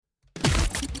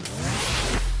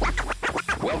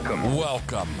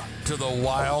Welcome to the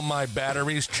While My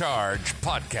Batteries Charge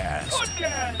podcast.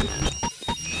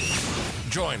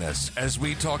 Join us as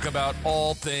we talk about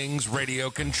all things radio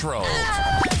controlled.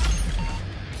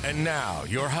 And now,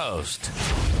 your host,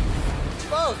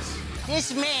 Folks,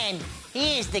 this man,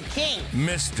 he is the king.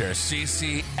 Mr.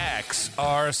 CCXRC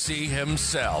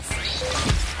himself,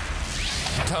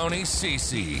 Tony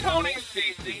CC.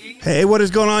 Hey, what is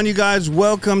going on, you guys?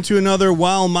 Welcome to another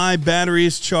While My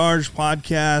Batteries Charge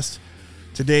podcast.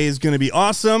 Today is going to be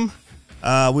awesome.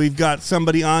 We've got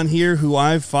somebody on here who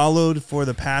I've followed for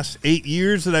the past 8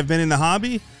 years that I've been in the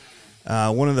hobby.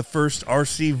 One of the first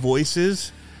RC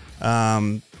voices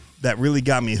that really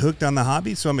got me hooked on the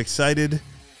hobby. So I'm excited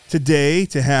today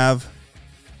to have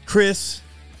Chris,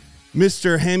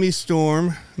 Mr. Hemi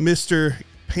Storm, Mr.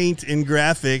 Paint and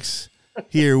Graphics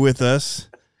here with us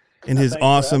in his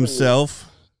awesome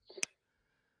self.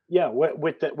 Yeah,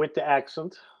 with the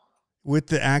accent. With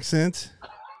the accent.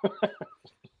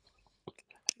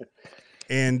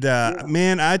 And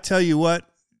man, I tell you what,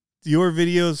 your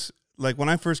videos, like when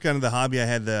I first got into the hobby, I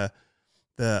had the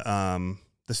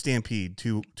Stampede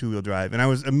two-wheel drive, and I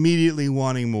was immediately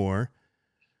wanting more.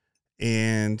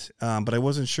 And but I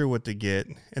wasn't sure what to get.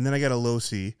 And then I got a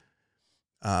Losi.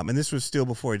 And this was still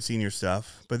before I'd seen your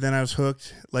stuff. But then I was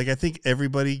hooked. Like I think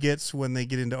everybody gets when they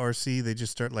get into RC, they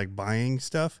just start like buying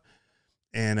stuff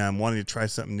and wanting to try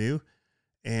something new.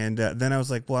 And then I was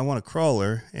like, well, I want a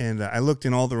crawler. And I looked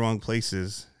in all the wrong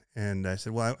places. And I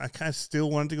said, well, I kind of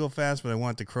still wanted to go fast, but I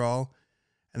want to crawl.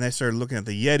 And I started looking at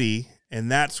the Yeti.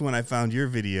 And that's when I found your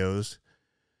videos.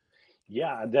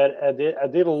 Yeah, I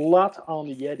did a lot on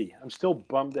the Yeti. I'm still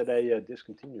bummed that I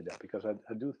discontinued that because I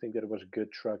do think that it was a good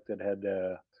truck that had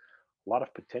a lot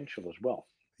of potential as well.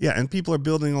 Yeah, and people are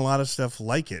building a lot of stuff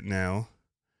like it now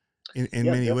in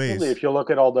many definitely. ways. If you look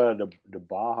at all the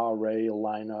Baja Ray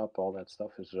lineup, all that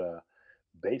stuff is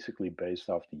basically based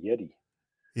off the Yeti.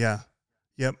 Yeah.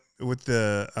 Yep, with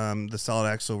the solid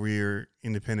axle rear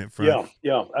independent front.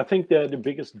 Yeah. I think the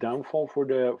biggest downfall for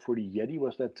the Yeti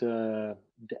was that the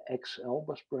XL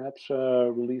was perhaps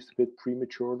released a bit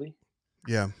prematurely.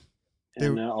 Yeah,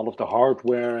 and all of the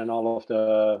hardware and all of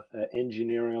the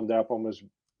engineering on that one was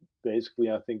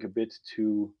basically, I think, a bit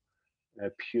too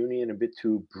puny and a bit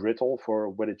too brittle for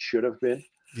what it should have been.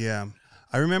 Yeah,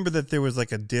 I remember that there was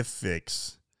like a diff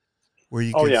fix. Where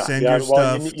you could send your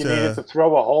well, stuff you needed to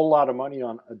throw a whole lot of money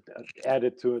on add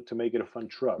it to make it a fun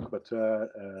truck. But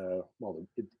well,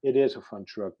 it is a fun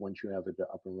truck once you have it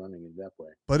up and running in that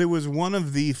way. But it was one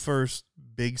of the first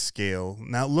big scale.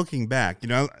 Now looking back, you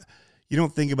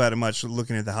don't think about it much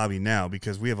looking at the hobby now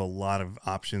because we have a lot of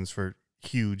options for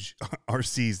huge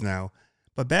RCs now.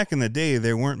 But back in the day,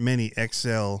 there weren't many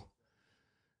XL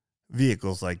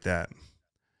vehicles like that.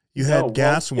 You had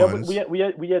gas ones. We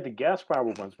had the gas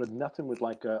powered ones, but nothing with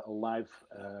like a live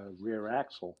rear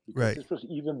axle. Because right. This was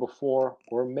even before,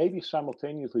 or maybe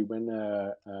simultaneously, when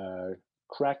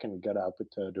Kraken got out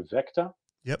with the Vecta.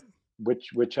 Yep.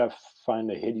 Which I find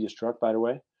a hideous truck, by the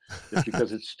way, just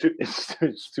because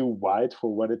it's too wide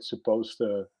for what it's supposed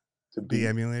to be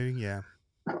emulating. Yeah.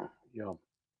 Yeah.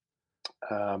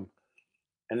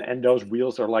 And those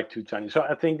wheels are like too tiny. So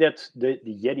I think that the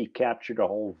Yeti captured the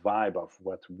whole vibe of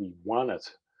what we wanted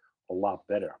a lot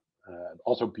better.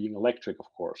 Also being electric, of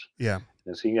course. Yeah.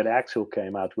 And seeing that Axel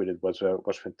came out with it was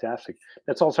fantastic.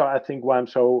 That's also, I think, why I'm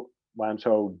so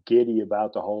giddy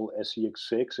about the whole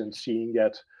SCX6 and seeing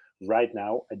that right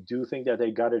now. I do think that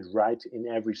they got it right in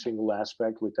every single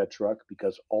aspect with that truck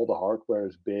because all the hardware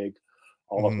is big,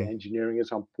 all of the engineering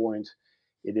is on point.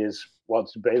 It's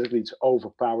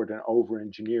overpowered and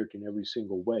over-engineered in every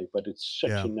single way, but it's such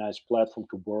a nice platform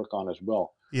to work on as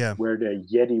well. Yeah. Where the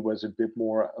Yeti was a bit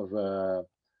more of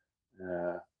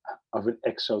an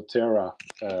Exoterra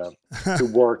to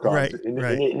work on, right.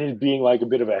 in it being like a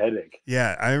bit of a headache.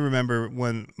 Yeah, I remember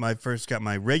when I first got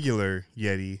my regular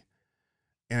Yeti,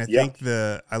 and I think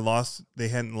they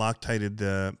hadn't Loctited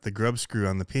the grub screw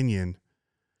on the pinion.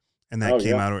 And that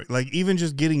came out, like even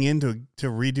just getting into to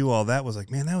redo all that was like,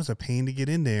 man, that was a pain to get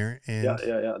in there and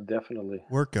definitely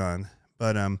work on.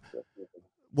 But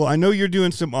well, I know you're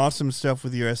doing some awesome stuff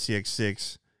with your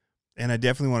SCX6, and I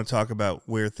definitely want to talk about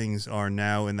where things are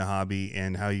now in the hobby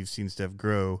and how you've seen stuff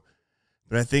grow.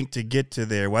 But I think to get to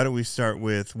there, why don't we start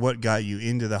with what got you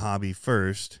into the hobby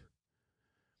first,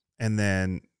 and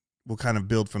then we'll kind of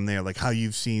build from there, like how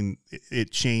you've seen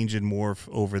it change and morph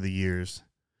over the years.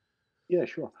 Yeah,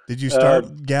 sure. Did you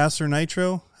start gas or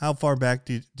nitro? How far back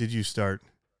did you start?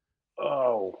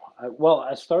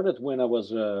 I started when I was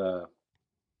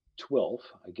 12,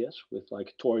 I guess, with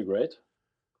like toy grade.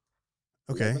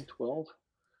 Okay. 12.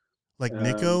 Like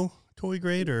Nico toy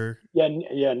grade or? Yeah,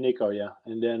 yeah, Nico, yeah.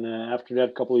 And then after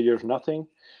that, couple of years, nothing.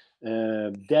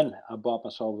 Then I bought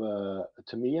myself a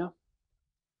Tamiya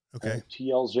Okay.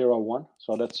 TL01.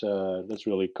 So that's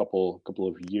really a couple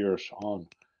of years on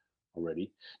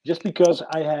already. Just because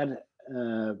I had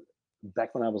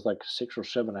back when I was like 6 or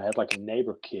 7, I had like a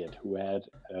neighbor kid who had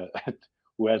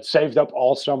who had saved up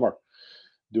all summer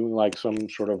doing like some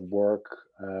sort of work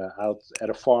out at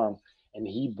a farm, and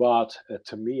he bought a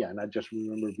Tamiya, and I just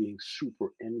remember being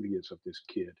super envious of this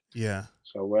kid. Yeah.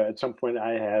 So at some point,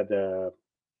 I had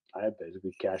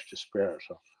basically cash to spare.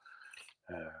 So,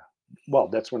 well,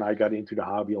 that's when I got into the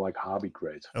hobby, like hobby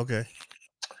grade. Okay.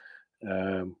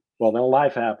 Well, then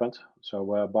life happened,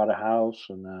 so I bought a house,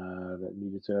 and that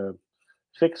needed to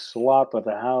fix a lot at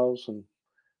the house, and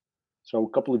so a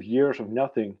couple of years of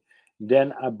nothing.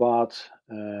 Then I bought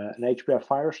an HPI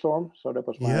Firestorm, so that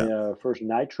was my Yeah. first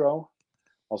Nitro.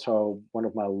 Also, one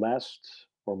of my last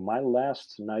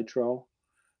Nitro,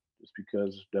 just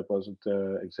because that wasn't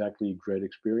exactly a great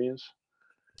experience.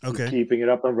 Okay. Keeping it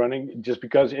up and running, just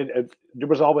because there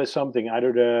was always something.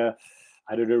 Either the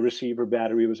receiver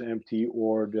battery was empty,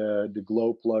 or the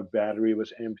glow plug battery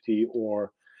was empty,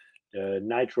 or the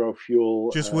nitro fuel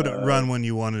Just wouldn't run when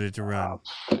you wanted it to run.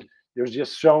 There's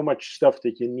just so much stuff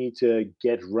that you need to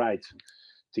get right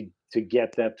to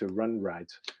get that to run right.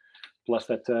 Plus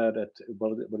that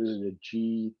what is it, a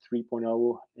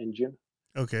G3.0 engine?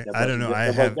 Okay. That I don't wasn't know. the- I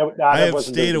that have was- that I have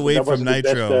wasn't stayed the- away that from wasn't the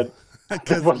best, Nitro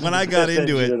because wasn't when the I got best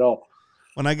into engine it, at all.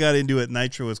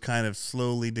 Nitro was kind of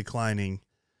slowly declining.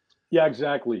 Yeah,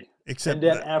 exactly. Except And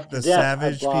then after the that, I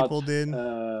Savage bought, people did.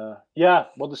 Yeah,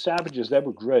 well, the Savages, they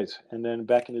were great. And then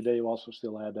back in the day, you also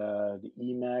still had the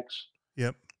Emax.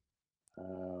 Yep.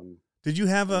 Um, Did you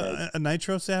have and a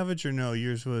Nitro Savage or no?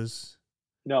 Yours was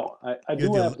no, I You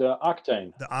do had have the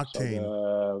Octane. the Octane.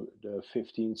 So the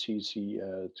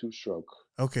 15cc two-stroke.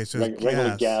 Okay, so it's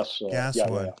Regular gas gas. Yeah,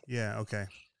 one. yeah. Yeah, okay.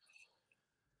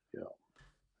 Yeah.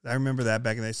 I remember that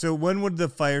back in the day. So when would the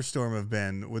Firestorm have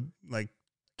been? Would like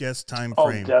guess time Oh,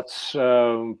 frame? that's,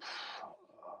 I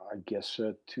guess,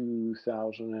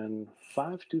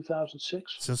 2005,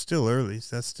 2006. So still early.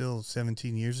 So that's still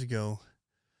 17 years ago.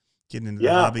 Getting into the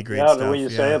Yeah, hobby grade yeah. stuff. The way you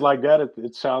say it like that,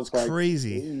 it sounds It's like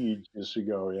crazy. ages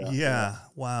ago. Yeah. Yeah.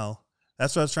 Wow.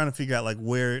 That's what I was trying to figure out, like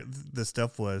where the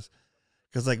stuff was.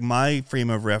 Because like my frame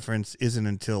of reference isn't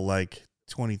until like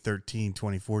 2013,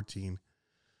 2014.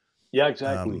 Yeah,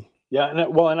 exactly. Yeah, and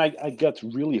I got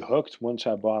really hooked once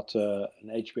I bought an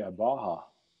HPI Baja,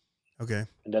 Okay.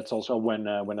 and that's also when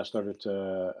I started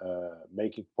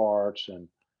making parts, and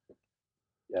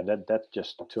yeah, that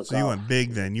just took So you off. went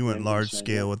big then. You went Went large insane,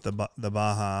 scale yeah. with the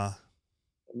Baja.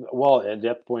 Well, at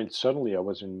that point, suddenly I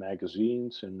was in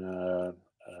magazines and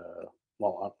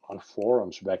well, on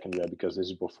forums back in the day, because this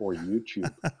is before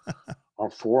YouTube. On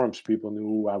forums, people knew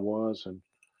who I was, and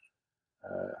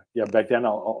yeah, back then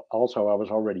also I was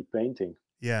already painting.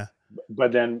 Yeah.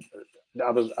 But then I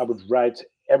would write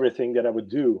everything that I would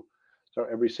do. So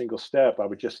every single step, I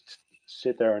would just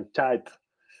sit there and type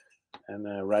and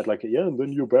write like, yeah, and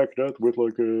then you back that with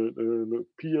like a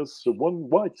PS1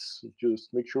 whites.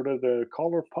 Just make sure that the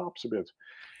color pops a bit.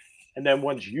 And then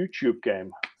once YouTube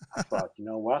came, I thought, you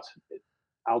know what?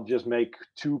 I'll just make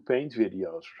 2 paint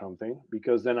videos or something,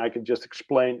 because then I can just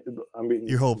explain. I mean,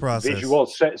 Your whole process. visual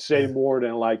say Yeah. more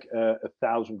than like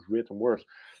 1,000 written words,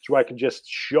 so I can just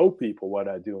show people what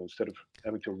I do instead of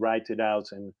having to write it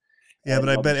out. And Yeah, but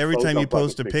I all bet these every time you photobomb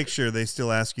post a pictures. picture, they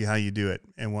still ask you how you do it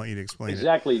and want you to explain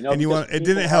Exactly. No, And you because want- it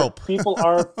didn't people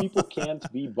help. people can't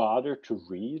be bothered to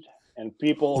read, and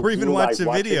people Or even do watch like the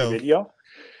watching video.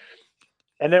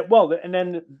 And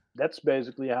then that's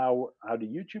basically how the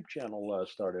YouTube channel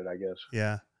started, I guess. it.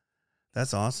 Yeah.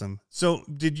 That's awesome. So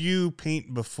did you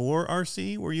paint before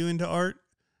RC? Were you into art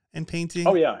and painting?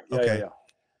 Oh yeah, Okay.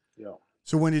 yeah.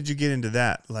 So when did you get into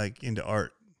that, like into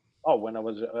art? Oh, when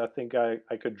I think I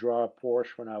could draw a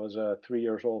Porsche when I was 3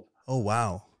 years old. Oh,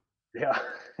 wow. Yeah.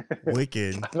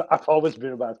 Wicked. I've always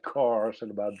been about cars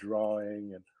and about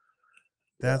drawing, and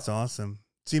That's awesome.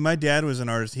 See, my dad was an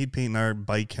artist. He'd paint our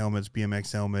bike helmets,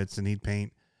 BMX helmets, and he'd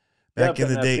paint back in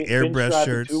the day airbrush pinstriped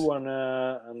shirts. too on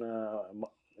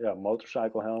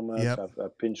motorcycle helmets. Yep.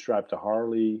 I've pinstriped a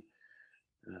Harley.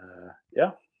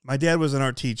 Yeah. My dad was an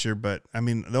art teacher, but I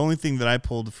mean, the only thing that I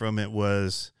pulled from it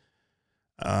was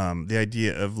the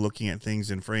idea of looking at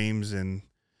things in frames and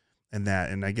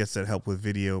that, and I guess that helped with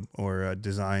video or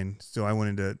design. So I went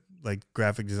into like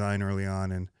graphic design early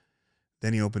on, and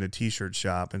then he opened a t-shirt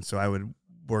shop, and so I would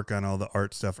work on all the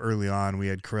art stuff early on. We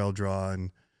had Corel Draw and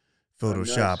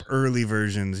Photoshop, nice. early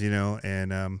versions,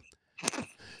 and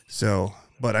so,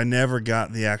 but I never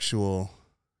got the actual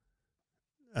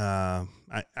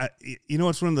You know,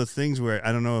 it's one of those things where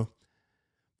I don't know.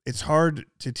 It's hard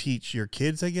to teach your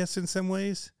kids, I guess, in some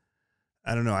ways.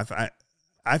 I don't know.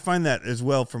 I find that as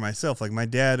well for myself. Like my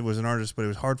dad was an artist, but it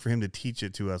was hard for him to teach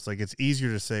it to us. Like it's easier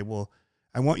to say, well,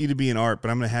 I want you to be in art, but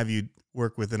I'm going to have you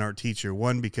work with an art teacher.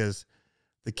 One, because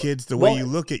the kids, the way you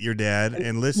look at your dad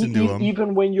and listen to him.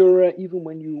 Even when you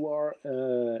are,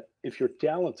 if you're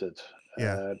talented,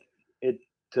 it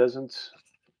doesn't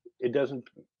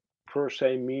per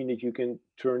se mean that you can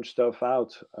turn stuff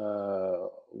out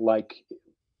like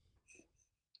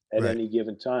at any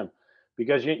given time,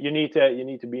 because you need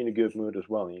to be in a good mood as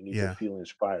well. You need to feel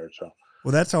inspired. So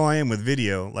well, that's how I am with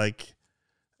video. Like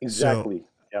exactly.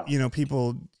 So, you know,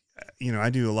 people, you know, I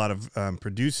do a lot of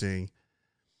producing,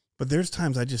 but there's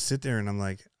times I just sit there and I'm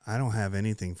like, I don't have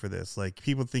anything for this. Like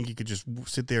people think you could just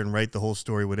sit there and write the whole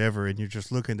story, whatever, and you're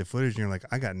just looking at the footage and you're like,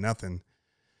 I got nothing.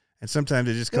 And sometimes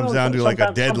it just comes down to like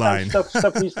a deadline.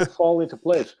 Stuff needs to fall into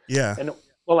place. Yeah. And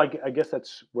well, I guess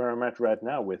that's where I'm at right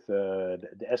now with the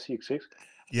SCX6.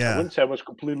 Yeah. I wouldn't say I was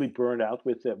completely burned out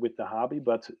with the hobby,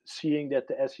 but seeing that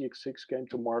the SCX6 came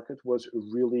to market was a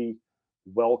really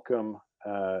welcome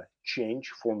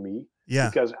change for me. Yeah.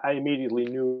 Because I immediately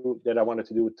knew that I wanted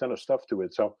to do a ton of stuff to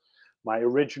it. So my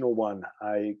original one,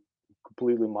 I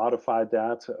completely modified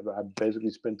that. I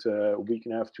basically spent a week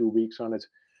and a half, 2 weeks on it,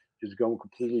 just going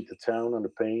completely to town on the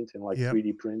paint and like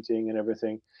 3D printing and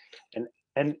everything.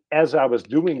 And as I was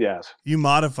doing that, you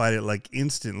modified it like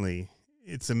instantly.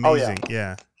 It's amazing. Oh,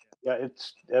 yeah.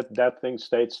 It's that thing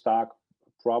stayed stock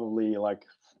probably like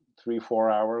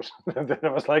 3-4 hours. And then I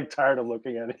was like tired of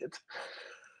looking at it.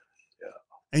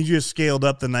 And you just scaled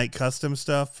up the Night Custom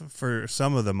stuff for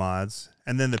some of the mods,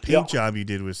 and then the paint job you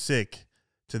did was sick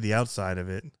to the outside of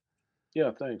it.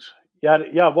 Yeah, thanks.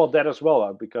 Yeah. Well, that as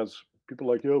well, because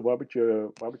people are like, yo, why would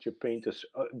you paint this?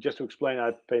 Just to explain,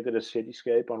 I painted a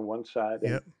cityscape on one side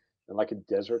and like a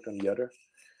desert on the other.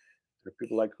 And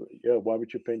people are like, yeah, why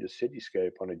would you paint a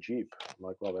cityscape on a Jeep? I'm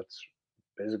like, well, that's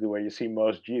basically where you see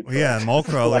most Jeeps. Well, yeah, mall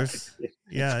crawlers.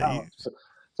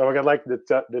 So I got like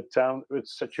the town.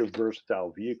 It's such a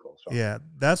versatile vehicle. So. Yeah,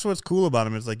 that's what's cool about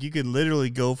them. Is like you could literally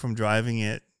go from driving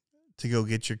it to go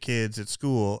get your kids at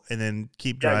school, and then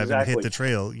keep driving and hit the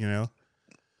trail. You know.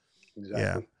 Exactly.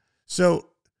 Yeah. So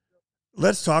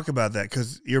let's talk about that,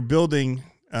 because you're building.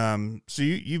 So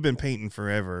you've been painting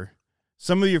forever.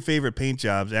 Some of your favorite paint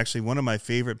jobs, actually, one of my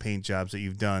favorite paint jobs that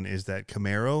you've done is that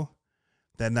Camaro,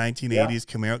 that 1980s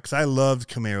Camaro, because I loved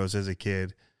Camaros as a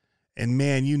kid. And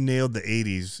man, you nailed the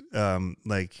 80s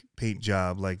like paint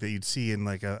job, like that you'd see in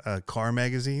like a car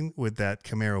magazine with that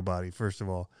Camaro body. First of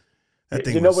all, that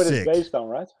thing was sick. You know what it's based on,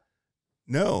 right?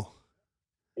 No.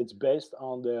 It's based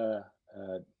on the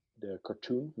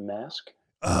cartoon Mask.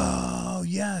 Oh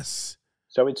yes.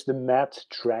 So it's the Matt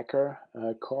Tracker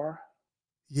car.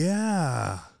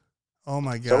 Yeah. Oh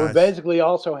my god! So it basically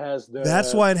also has the.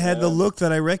 That's why it had the look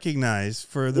that I recognized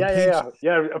for the paint.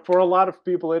 Yeah. For a lot of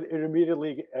people, it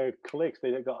immediately clicks.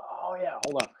 They go, "Oh yeah,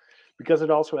 hold on," because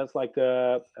it also has like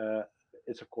the.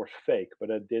 It's of course fake, but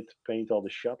I did paint all the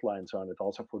shut lines on it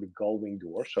also for the gullwing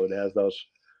door, so it has those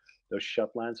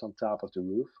shut lines on top of the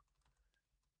roof.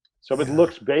 So it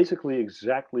looks basically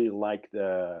exactly like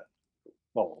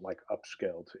like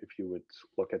upscaled if you would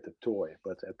look at the toy,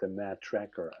 but at the Matt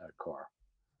Tracker car.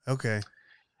 Okay.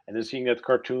 And then seeing that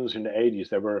cartoons in the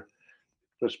 80s,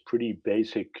 was pretty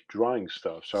basic drawing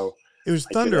stuff. So it was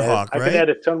Thunderhawk, right? I could add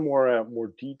a ton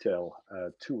more detail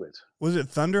to it. Was it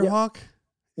Thunderhawk?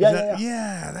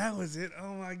 Yeah. That was it.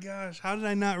 Oh my gosh, how did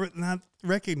I not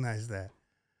recognize that?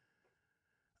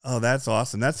 Oh, that's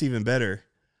awesome. That's even better.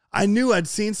 I knew I'd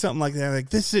seen something like that. Like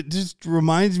this, it just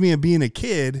reminds me of being a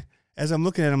kid. As I'm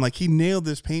looking at him, like he nailed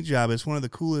this paint job. It's one of the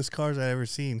coolest cars I've ever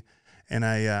seen. And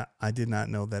I did not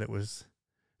know that it was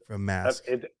from Mask.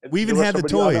 We even had the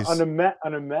toys on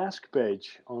a Mask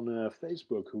page on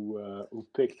Facebook who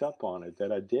picked up on it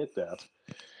that I did that,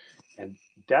 and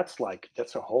that's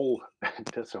a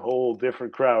whole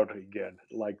different crowd again,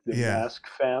 like the Mask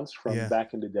fans from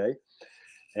back in the day.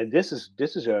 And this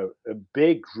is a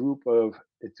big group of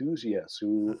enthusiasts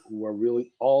who are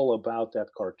really all about that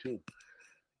cartoon.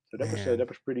 So that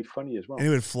was pretty funny as well. And it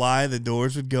would fly. The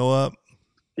doors would go up.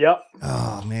 Yep.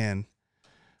 Oh man,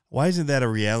 why isn't that a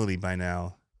reality by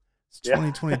now? It's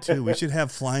 2022. We should have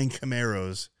flying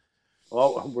Camaros.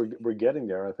 Well, we're getting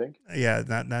there, I think. Yeah,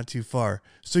 not too far.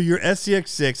 So your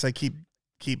SCX6, I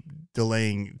keep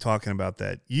delaying talking about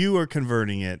that. You are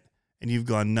converting it, and you've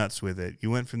gone nuts with it. You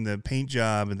went from the paint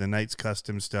job and the Knight's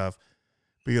Custom stuff,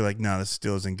 but you're like, no, this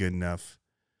still isn't good enough.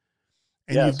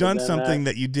 And you've done something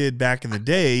that you did back in the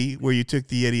day, where you took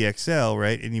the Yeti XL,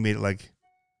 right, and you made it like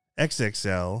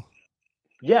XXL.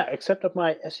 Yeah, except that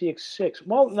my SEX6.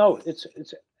 Well, no, it's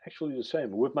actually the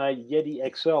same with my Yeti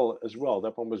XL as well.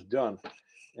 That one was done,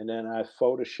 and then I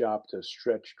photoshopped a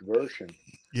stretched version.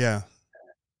 Yeah.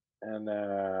 And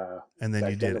And then you back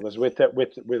then did it it. was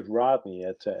with Rodney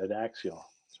at Axial.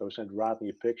 So I sent Rodney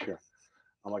a picture.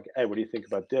 I'm like, hey, what do you think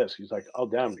about this? He's like, oh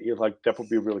damn. He's like, that would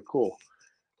be really cool.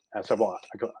 I said, well,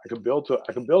 I could build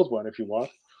one if you want.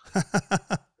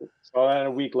 So then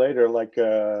a week later, like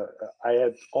I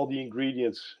had all the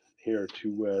ingredients here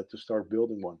to start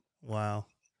building one. Wow.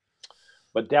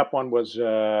 But that one was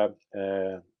yeah,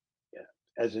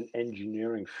 as an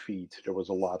engineering feat. There was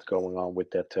a lot going on with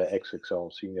that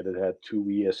XXL, seeing that it had two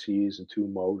ESCs and two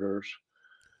motors.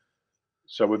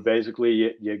 So it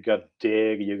basically you got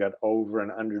dig, you got over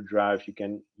and under drive. You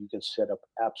can set up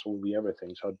absolutely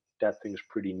everything. So that thing's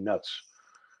pretty nuts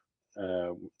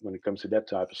when it comes to that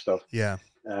type of stuff. Yeah.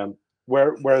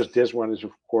 Whereas this one is,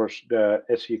 of course, the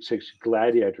SCX6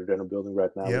 Gladiator that I'm building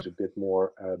right now Yep. is a bit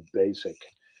more basic,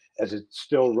 as it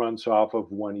still runs off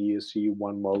of one ESC,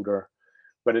 one motor.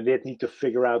 But I did need to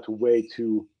figure out a way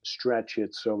to stretch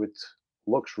it so it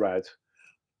looks right,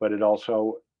 but it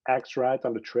also acts right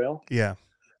on the trail. Yeah.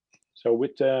 So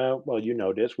with well, you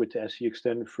know this, with the SE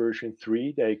Extended version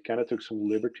 3, they kind of took some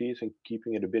liberties in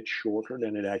keeping it a bit shorter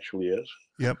than it actually is.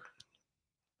 Yep.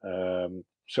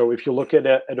 So if you look at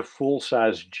a full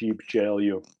size Jeep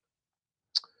JLU,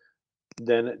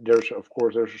 then there's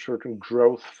a certain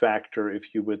growth factor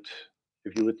if you would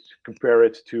compare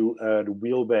it to the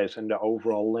wheelbase and the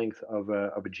overall length of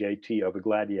a JT, of a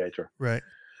Gladiator. Right.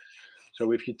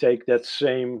 So if you take that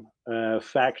same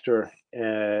factor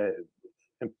and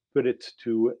put it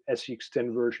to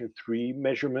SE10 version 3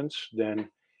 measurements, then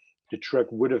the truck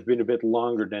would have been a bit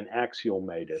longer than Axial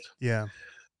made it. Yeah.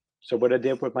 So what I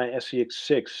did with my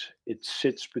SEX6, it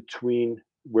sits between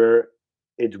where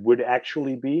it would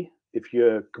actually be if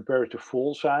you compare it to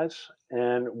full size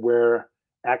and where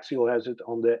Axial has it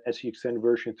on the SEX10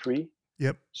 version 3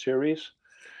 Yep. series.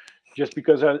 Just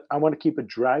because I want to keep it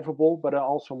drivable, but I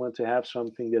also want to have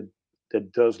something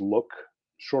that does look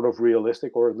sort of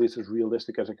realistic, or at least as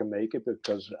realistic as I can make it,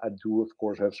 because I do, of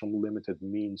course, have some limited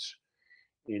means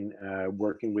in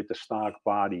working with the stock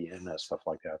body and stuff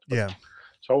like that. But Yeah.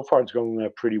 so far, it's going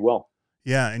pretty well.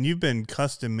 Yeah. And you've been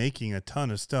custom making a ton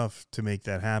of stuff to make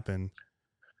that happen.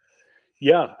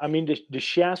 Yeah, I mean the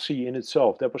chassis in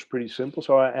itself, that was pretty simple.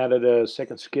 So I added a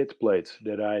second skid plate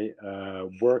that I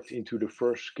worked into the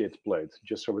first skid plate,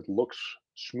 just so it looks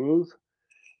smooth.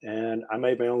 And I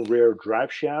made my own rear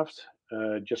drive shaft,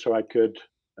 just so I could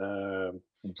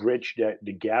bridge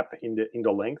the gap in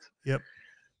the length. Yep.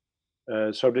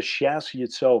 So the chassis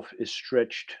itself is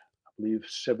stretched, I believe,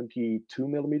 72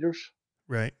 millimeters.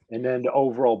 Right. And then the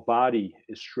overall body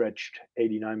is stretched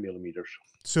 89 millimeters.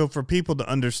 So for people to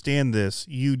understand this,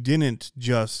 you didn't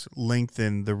just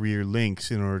lengthen the rear links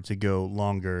in order to go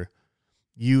longer.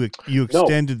 You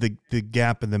extended the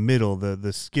gap in the middle.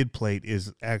 The skid plate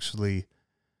is actually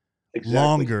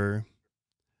longer.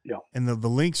 Yeah. And the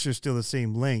links are still the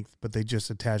same length, but they just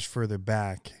attach further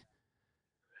back.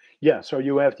 Yeah, so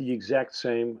you have the exact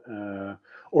same,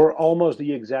 or almost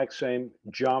the exact same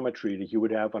geometry that you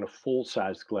would have on a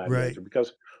full-sized Gladiator, Right.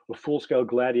 because a full-scale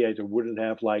Gladiator wouldn't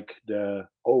have like the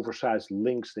oversized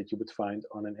links that you would find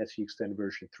on an SE10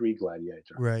 version 3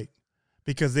 Gladiator. Right.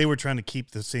 Because they were trying to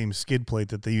keep the same skid plate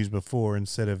that they used before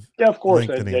instead of Yeah, of course,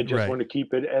 they lengthening. just Right. want to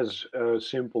keep it as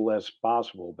simple as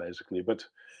possible, basically. But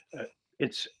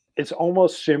it's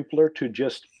almost simpler to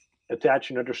just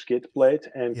attach another skid plate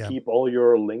and Yeah. keep all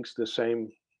your links the same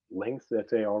length that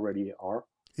they already are.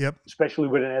 Yep. Especially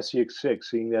with an SEX6,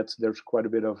 seeing that there's quite a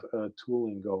bit of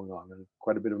tooling going on and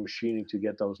quite a bit of machining to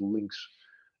get those links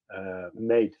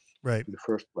made Right. in the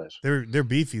first place. They're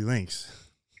beefy links.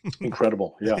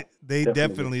 Incredible, yeah. They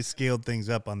definitely scaled things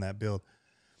up on that build.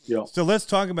 Yeah. So let's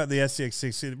talk about the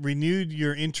SCX6. It renewed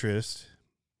your interest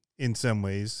in some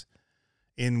ways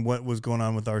in what was going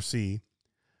on with RC.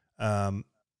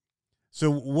 So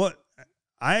what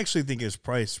I actually think is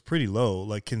priced pretty low,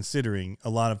 like considering a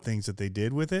lot of things that they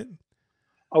did with it.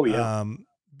 Oh yeah.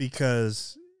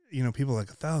 Because people are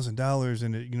like $1,000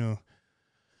 and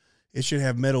it should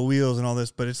have metal wheels and all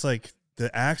this, but it's like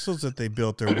the axles that they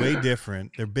built are way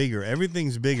different. They're bigger.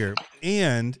 Everything's bigger,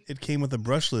 and it came with a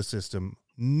brushless system.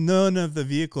 None of the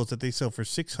vehicles that they sell for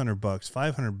 $600,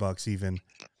 $500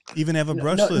 even have a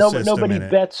brushless system nobody in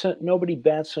it. Nobody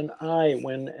bats an eye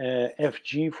when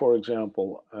FG, for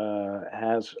example,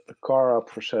 has a car up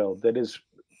for sale that is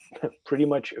pretty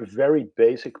much a very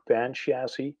basic pan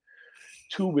chassis,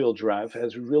 two-wheel drive,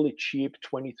 has a really cheap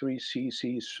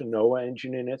 23cc Sonoa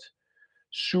engine in it,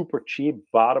 super cheap,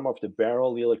 bottom of the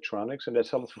barrel the electronics, and they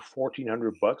sell it for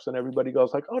 $1,400, and everybody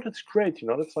goes like, "Oh, that's great!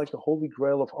 That's like the holy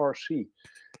grail of RC."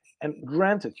 And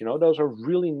granted, those are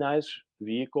really nice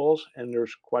vehicles, and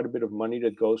there's quite a bit of money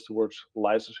that goes towards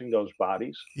licensing those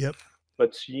bodies. Yep.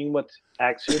 But seeing what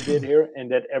Axia did here,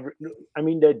 and that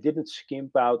they didn't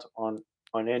skimp out on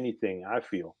anything. I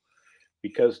feel,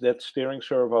 because that steering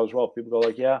servo as well. People go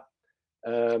like, "Yeah,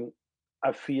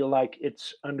 I feel like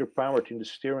it's underpowered in the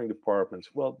steering department."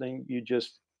 Well, then you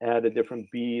just add a different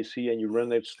BEC and you run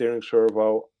that steering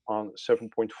servo on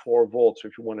 7.4 volts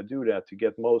if you want to do that to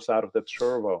get most out of that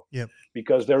servo. Yep.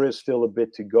 Because there is still a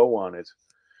bit to go on it.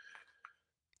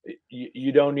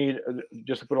 You don't need,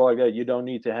 just to put it like that, you don't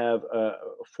need to have a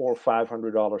 $400 or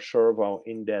 $500 servo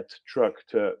in that truck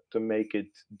to make it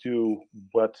do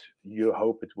what you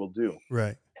hope it will do.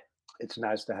 Right. It's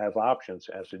nice to have options,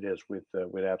 as it is with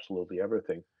absolutely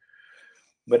everything.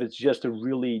 But it's just a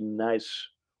really nice,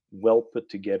 well put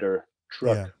together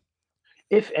truck. Yeah.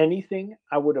 If anything,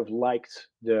 I would have liked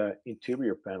the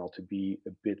interior panel to be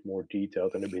a bit more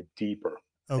detailed and a bit deeper.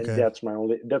 Okay. And that's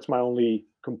my only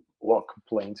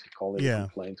complaint. Call it a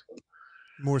complaint.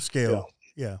 More scale.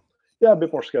 Yeah. Yeah, a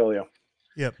bit more scale. Yeah.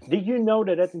 Yep. Did you know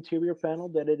that interior panel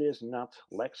that it is not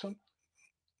Lexan?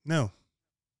 No.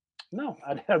 No,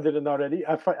 I didn't know that.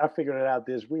 I figured it out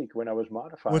this week when I was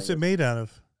modifying. What's it made out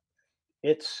of?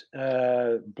 It's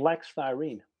black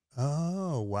styrene.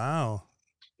 Oh, wow.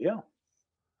 Yeah.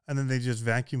 And then they just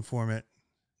vacuum form it.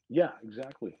 Yeah,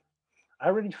 exactly. I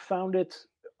already found it.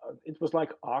 It was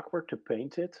like awkward to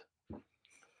paint it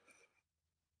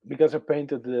because I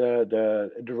painted the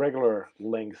regular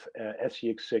length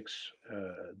SCX6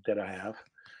 that I have.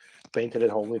 Painted it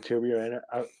whole interior, and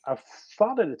I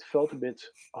thought that it felt a bit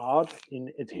odd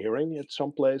in adhering at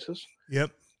some places.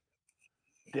 Yep.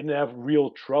 Didn't have real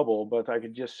trouble, but I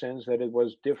could just sense that it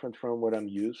was different from what I'm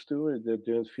used to. It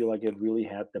didn't feel like it really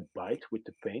had the bite with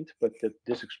the paint, but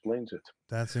this explains it.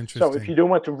 That's interesting. So if you don't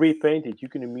want to repaint it, you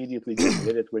can immediately just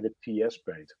hit it with a TS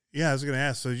paint. Yeah, I was going to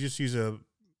ask. So you just use a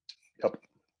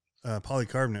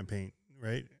polycarbonate paint,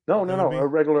 right? No, a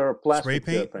regular plastic spray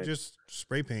paint. paint. Just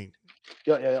spray paint.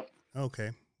 Yeah.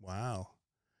 Okay. Wow.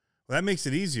 Well, that makes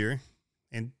it easier,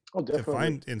 and to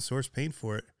find and source paint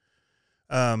for it.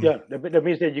 Yeah, that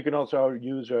means that you can also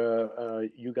use.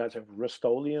 You guys have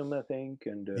Rust-Oleum, I think,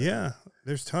 and yeah,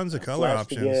 there's tons of color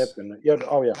options.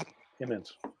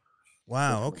 Immense.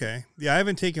 Wow. Okay. Yeah, I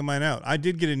haven't taken mine out. I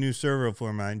did get a new servo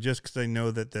for mine just because I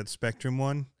know that Spectrum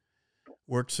one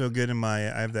worked so good in I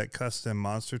have that custom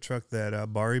monster truck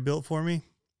that Bari built for me.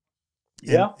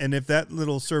 And if that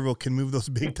little servo can move those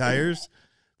big tires,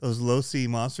 those low C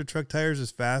monster truck tires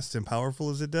as fast and powerful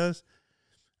as it does,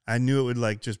 I knew it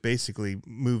would just basically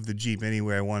move the Jeep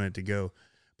anywhere I wanted to go.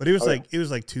 But it was it was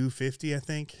like 250, I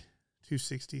think,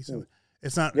 260. So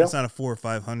it's not a 400 or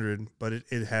 500, but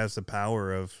it has the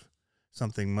power of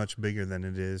something much bigger than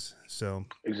it is. So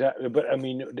exactly, but I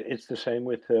mean it's the same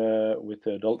with the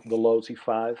Losi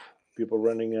 5. People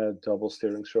running double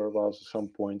steering servos at some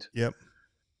point. Yep.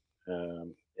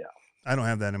 Yeah. I don't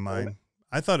have that in mind.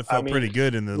 I thought it felt pretty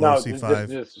good in the Losi 5.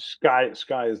 The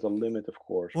sky is the limit, of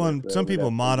course. Well, and some people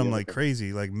mod them like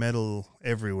crazy, like metal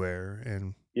everywhere,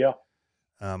 and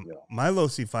my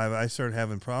Losi 5, I started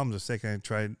having problems the second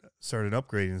I started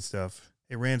upgrading stuff.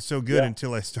 It ran so good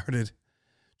until I started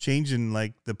changing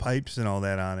like the pipes and all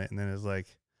that on it, and then it's like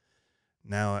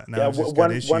now it's just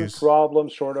got issues. One problem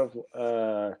sort of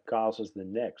causes the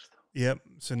next. Yep.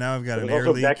 So now I've got an air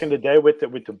also leak. Back in the day with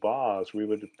the bars, we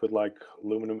would put like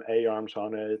aluminum A-arms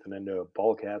on it, and then the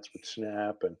bulkheads would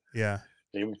snap, and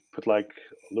you would put like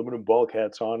aluminum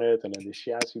bulkheads on it, and then the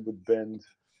chassis would bend.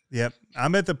 Yep.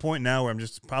 I'm at the point now where I'm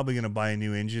just probably going to buy a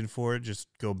new engine for it. Just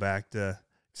go back to,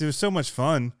 because it was so much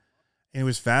fun, and it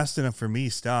was fast enough for me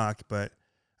stock, but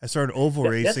I started oval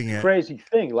racing it. That's the crazy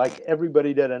thing. Like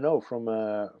everybody that I know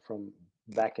from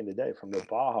back in the day, from the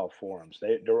Baja forums,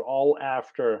 they're all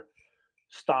after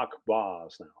stock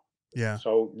bars now. Yeah.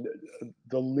 So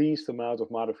the least amount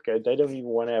of modification, they don't even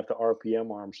want to have the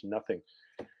RPM arms, nothing.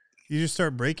 You just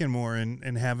start breaking more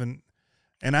and having,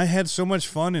 and I had so much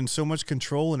fun and so much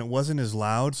control, and it wasn't as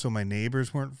loud, so my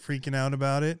neighbors weren't freaking out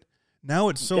about it. Now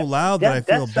it's so loud that I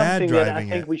feel bad driving that I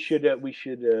think we should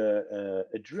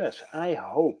address. I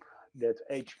hope that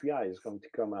HPI is going to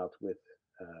come out with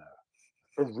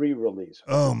a re-release.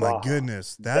 Oh my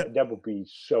goodness, that would be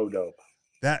so dope.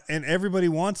 That, and everybody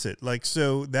wants it. Like,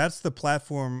 so that's the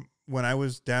platform. When I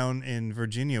was down in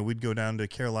Virginia, we'd go down to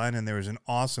Carolina, and there was an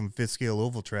awesome fifth scale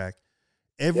oval track.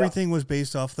 Everything was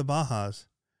based off the Bajas.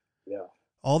 Yeah.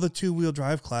 All the 2-wheel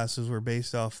drive classes were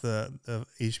based off the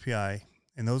HPI.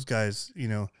 And those guys,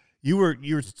 you were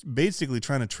basically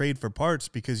trying to trade for parts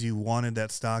because you wanted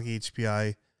that stock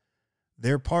HPI,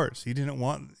 their parts. You didn't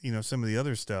want, some of the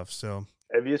other stuff. So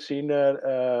Have you seen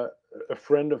that? A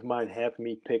friend of mine had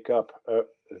me pick up a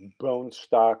bone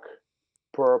stock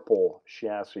purple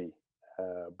chassis,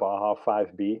 Baja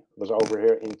 5B. It was over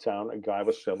here in town. A guy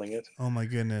was selling it. oh my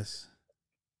goodness.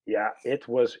 Yeah, it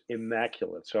was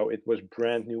immaculate. So it was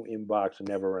brand new in box and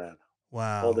never ran.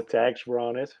 Wow. All the tags were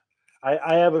on it.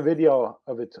 I have a video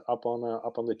of it up on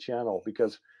the channel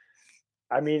because,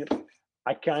 I mean,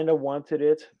 I kind of wanted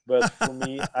it, but for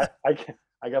me,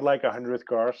 I got like 100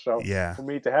 cars. So Yeah. for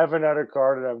me to have another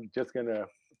car that I'm just gonna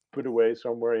put away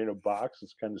somewhere in a box,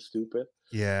 it's kind of stupid.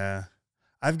 Yeah.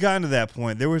 I've gotten to that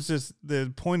point. There was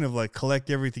the point of like collect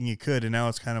everything you could, and now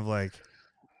it's kind of like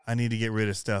I need to get rid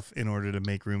of stuff in order to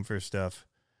make room for stuff.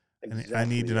 Exactly, And I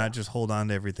need to not just hold on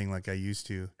to everything like I used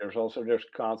to. There's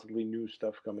constantly new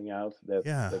stuff coming out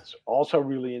Yeah. that's also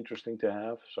really interesting to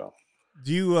have. So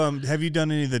Do you have you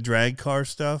done any of the drag car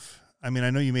stuff? I mean,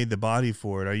 I know you made the body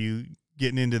for it. Are you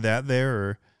getting into that there,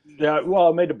 or? yeah, well,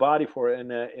 I made the body for it,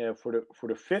 and for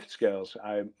the fifth scales,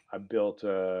 I built.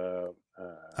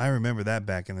 I remember that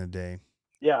back in the day.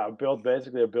 Yeah, I built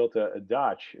a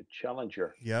Dodge, a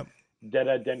Challenger, Yep. that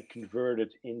I then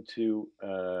converted into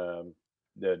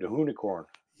the unicorn.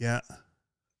 Yeah.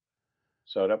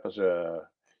 So that was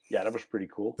that was pretty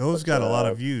cool. Those But, got a lot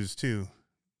of views too.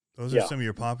 Those are yeah. some of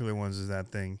your popular ones. Is that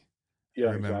thing?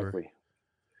 Yeah, remember. exactly.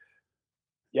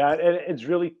 Yeah, and it's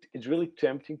really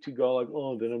tempting to go like,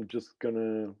 oh, then I'm just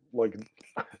gonna like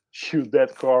shoot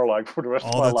that car like for the rest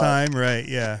of All my the life. time, right?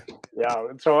 Yeah. Yeah,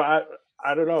 and so I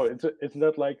don't know. It's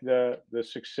not like the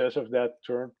success of that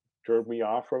turned me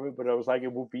off from it, but I was like,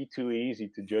 it would be too easy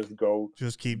to just go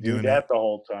Just keep do doing that it. the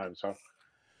whole time.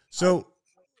 So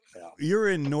Yeah. you're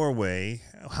in Norway.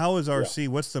 How is RC?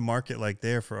 What's the market like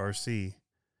there for RC?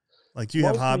 Like, do you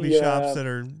have hobby Mostly, shops that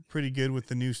are pretty good with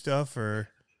the new stuff, or?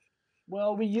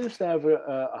 Well, we used to have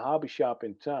a hobby shop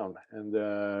in town, and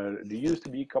there used to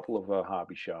be a couple of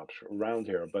hobby shops around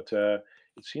here, but it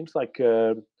seems like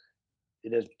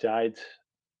it has died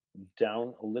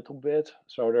down a little bit.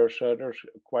 So there's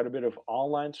quite a bit of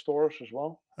online stores as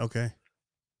well, Okay.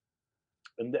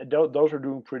 and those are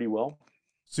doing pretty well.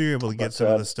 So you're able to get But some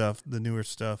of the stuff, the newer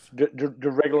stuff.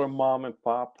 the regular mom and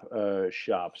pop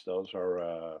shops, those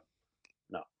are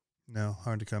No,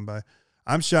 hard to come by.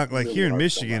 I'm shocked. Like Really here in hard to come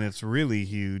Michigan, by. it's really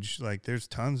huge. Like there's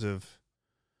tons of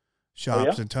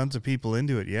shops yeah? and tons of people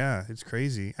into it. Yeah, it's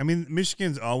crazy. I mean,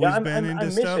 Michigan's always Yeah, been I into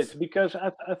miss stuff. it because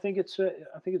I think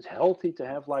it's healthy to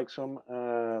have like some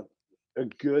a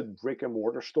good brick and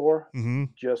mortar store, Mm-hmm.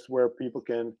 just where people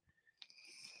can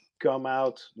come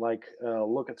out, like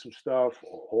look at some stuff,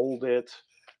 hold it,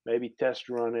 maybe test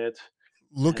run it.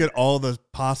 Look And at all the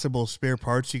possible spare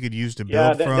parts you could use to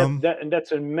yeah, build from. and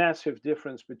that's a massive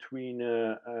difference between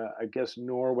I guess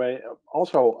Norway,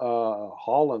 also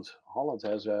Holland. Holland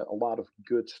has a lot of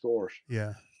good stores,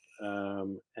 Yeah.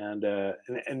 and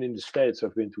in the States,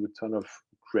 I've been to a ton of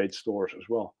great stores as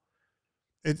well.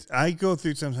 I go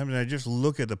through sometimes and I just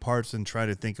look at the parts and try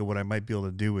to think of what I might be able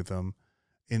to do with them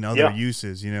in other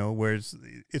uses, where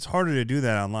it's harder to do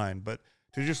that online, but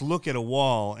to just look at a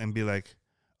wall and be like,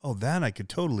 oh, that I could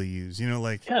totally use,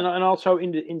 like, Yeah, and also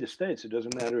in the States, it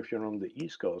doesn't matter if you're on the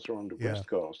East Coast or on the Yeah. West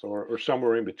Coast or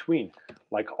somewhere in between.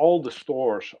 Like all the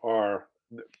stores are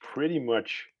pretty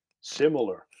much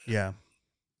similar. yeah.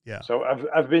 Yeah. So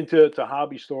I've been to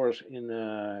hobby stores in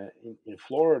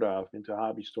Florida. I've been to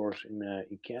hobby stores in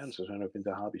Kansas, and I've been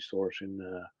to hobby stores in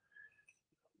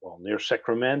near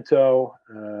Sacramento,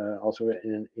 also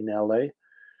in LA.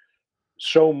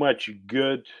 So much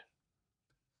good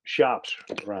shops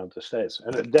around the States,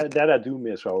 and that I do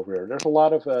miss over here. There's a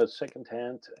lot of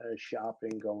secondhand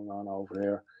shopping going on over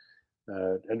here,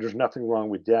 and there's nothing wrong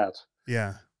with that.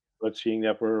 Yeah. But seeing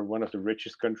that we're one of the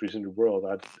richest countries in the world,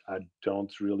 I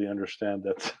don't really understand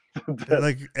that.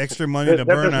 Like extra money to that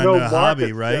burn there's on no a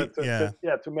hobby, market right?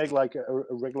 Yeah. to make like a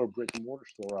regular brick and mortar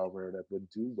store over here that would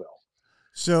do well.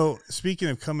 So speaking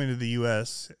of coming to the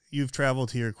U.S., you've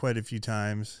traveled here quite a few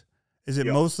times. Is it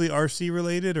Yeah. mostly RC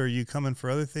related, or are you coming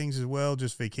for other things as well,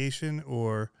 just vacation,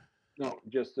 or No,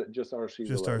 just RC.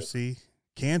 just related. RC?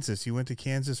 Kansas. You went to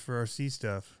Kansas for RC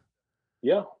stuff.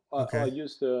 Yeah, Okay. I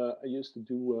used to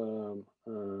do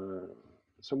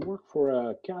some work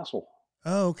for Castle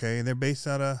Oh, okay. And they're based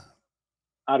out of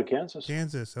out of Kansas.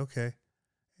 Kansas. Okay.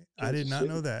 I did Kansas not City.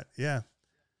 know that. Yeah.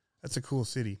 That's a cool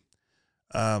city.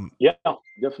 Yeah,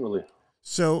 definitely.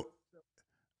 So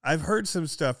I've heard some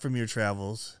stuff from your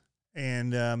travels,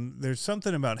 and there's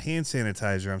something about hand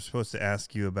sanitizer I'm supposed to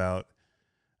ask you about.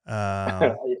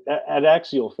 at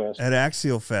Axial Fest. At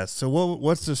Axial Fest. So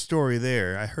what's the story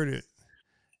there? I heard it.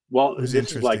 Well, It was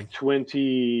this is like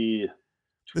interesting.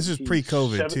 This is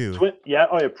pre-COVID too.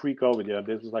 Pre-COVID. Yeah,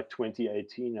 this was like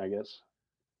 2018, I guess.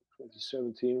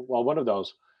 2017. Well, one of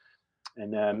those.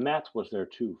 And Matt was there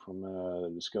too from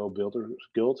the Scale Builders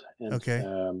Guild. And, Okay.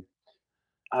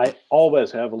 I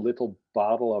always have a little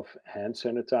bottle of hand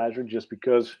sanitizer just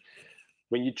because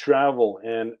when you travel,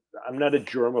 and I'm not a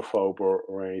germaphobe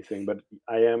or anything, but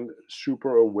I am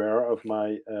super aware of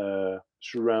my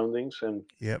surroundings, and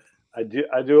Yep. I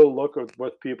do a look at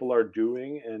what people are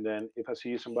doing, and then if I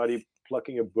see somebody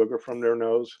plucking a booger from their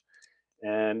nose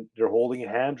and they're holding a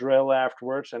handrail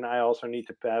afterwards, and I also need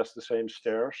to pass the same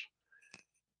stairs.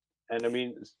 And I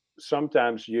mean,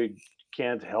 sometimes you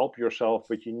can't help yourself,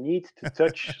 but you need to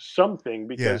touch something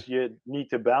because you need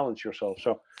to balance yourself.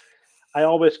 So I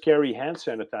always carry hand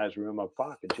sanitizer in my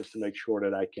pocket just to make sure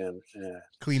that I can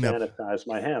Clean up. sanitize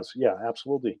my hands. Yeah,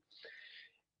 absolutely.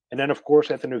 And then, of course,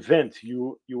 at an event,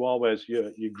 you always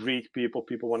you greet people.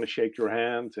 People want to shake your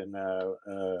hand, and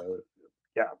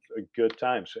good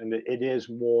times. And it is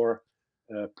more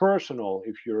personal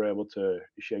if you're able to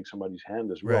shake somebody's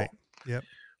hand as well. Right. Yep.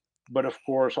 But of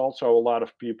course, also a lot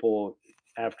of people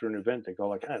after an event, they go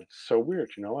like, "Ah, it's so weird,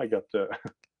 I got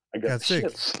I got Got sick.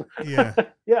 shits. Yeah.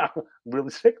 Yeah, I'm really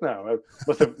sick now. I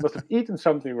must have eaten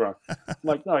something wrong." I'm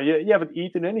like, no, you haven't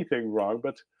eaten anything wrong,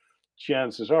 but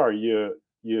chances are you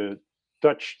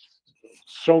touched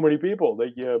so many people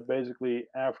that you basically,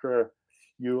 after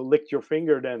you licked your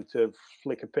finger then to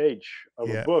flick a page of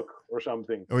Yeah. a book or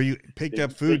something, Or you picked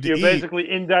up that food to you eat. basically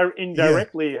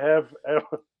indirectly have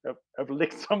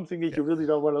licked something that you really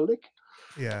don't want to lick.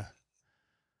 Yeah.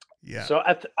 Yeah. So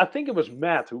I think it was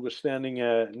Matt who was standing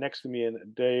next to me, and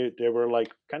they were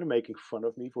like kind of making fun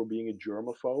of me for being a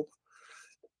germaphobe.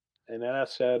 And then I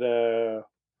said, I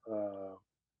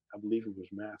believe it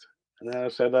was Matt. And then I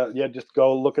said, yeah, just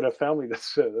go look at a family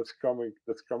that's coming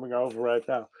over right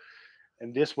now.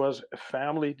 And this was a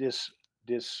family. The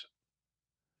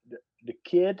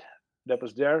kid that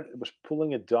was there was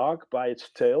pulling a dog by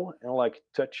its tail and like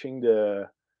touching the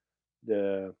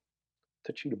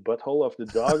butthole of the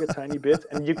dog a tiny bit,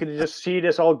 and you could just see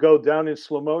this all go down in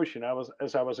slow motion.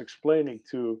 As I was explaining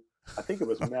to, I think it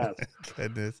was Matt,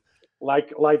 Goodness.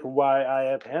 like why I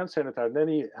had hand sanitizer. And then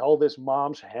he held his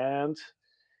mom's hand,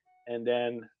 and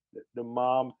then the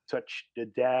mom touched the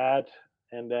dad,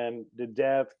 and then the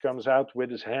dad comes out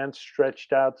with his hand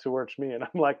stretched out towards me, and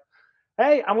I'm like,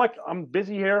 "Hey," I'm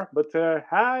busy here, but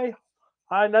hi,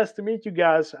 nice to meet you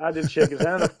guys. I didn't shake his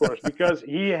hand, of course, because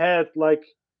he had like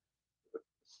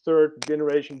third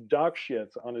generation dog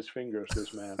shit on his fingers,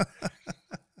 this man.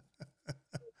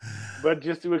 But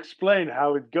just to explain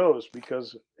how it goes,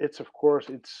 because it's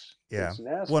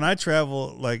nasty. When I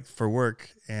travel like for work,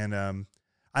 and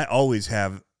I always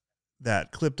have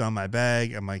that clipped on my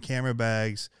bag and my camera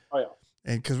bags. Oh yeah.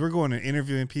 And because we're going and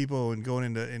interviewing people and going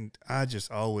into, and I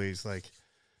just always am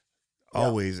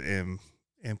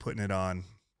putting it on.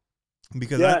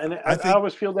 Because I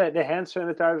always feel that the hand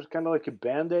sanitizer is kind of like a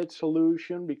Band-Aid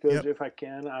solution, because if I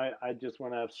can, I just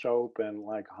want to have soap and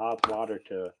like hot water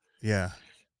to. Yeah.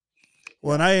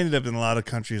 Well, and I ended up in a lot of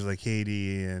countries like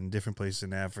Haiti and different places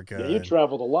in Africa. Yeah, you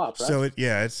traveled a lot, right? So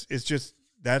it's just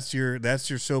that's your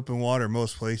soap and water.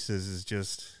 Most places is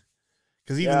just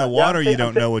because even the water you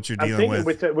don't know what you're dealing with.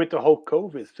 With the whole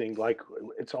COVID thing, like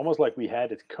it's almost like we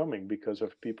had it coming because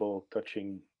of people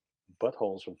touching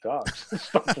buttholes of dogs and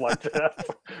stuff like that.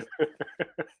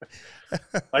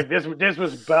 Like this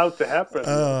was about to happen.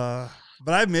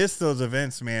 But I miss those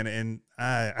events, man, and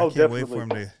I can't definitely wait for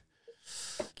them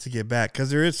to get back,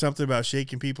 because there is something about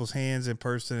shaking people's hands in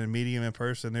person and meeting them in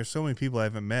person. There's so many people I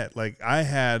haven't met. Like I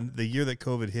had the year that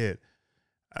COVID hit,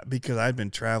 because I'd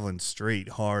been traveling straight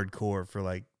hardcore for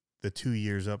like the 2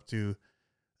 years up to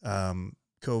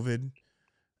COVID.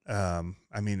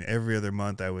 I mean, every other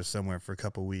month I was somewhere for a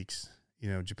couple weeks,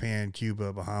 Japan,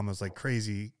 Cuba, Bahamas, like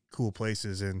crazy cool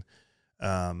places. And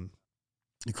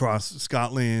across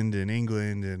Scotland and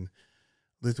England and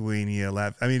Lithuania,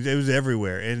 I mean, it was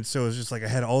everywhere. And so it's just like I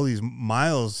had all these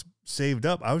miles saved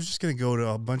up. I was just going to go to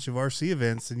a bunch of RC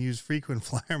events and use frequent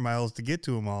flyer miles to get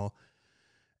to them all.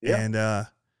 Yeah. And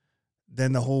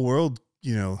then the whole world,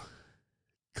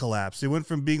 collapsed. It went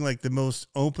from being like the most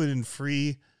open and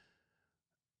free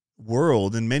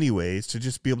world in many ways to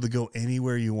just be able to go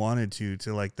anywhere you wanted to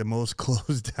like the most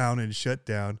closed down and shut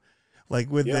down. Like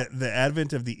with the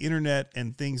advent of the internet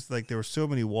and things, like there were so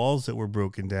many walls that were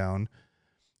broken down,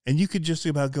 and you could just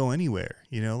about go anywhere,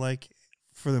 like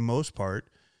for the most part,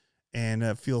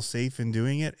 and feel safe in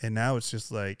doing it. And now it's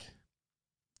just like,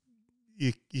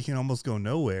 you can almost go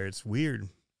nowhere. It's weird,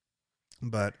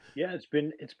 but Yeah, it's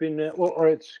been well, or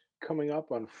it's coming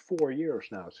up on 4 years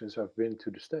now since I've been to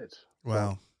the States. So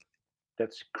wow,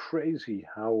 that's crazy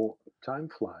how time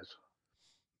flies.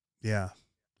 yeah.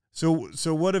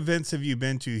 So what events have you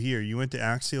been to here? You went to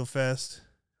Axial Fest.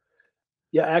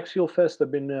 Yeah, Axial Fest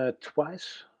I've been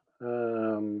twice,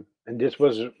 and this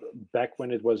was back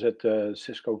when it was at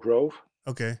Cisco Grove,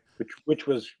 Okay, which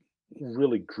was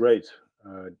really great.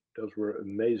 Those were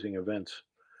amazing events.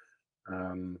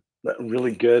 But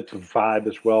really good vibe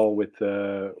as well with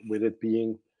it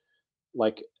being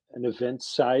like an event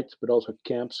site, but also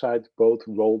campsite, both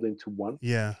rolled into one.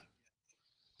 yeah.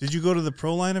 Did you go to the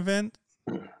Proline event?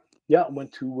 Yeah, I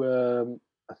went to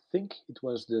I think it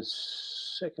was the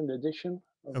second edition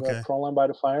of Okay, Proline by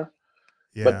the Fire,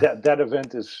 but yeah. that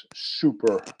event is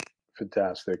super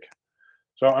fantastic.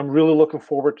 So I'm really looking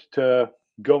forward to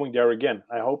going there again.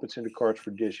 I hope it's in the cards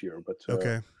for this year, but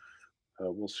Okay,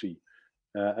 we'll see.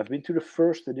 I've been to the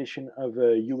first edition of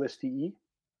USTE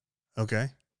okay.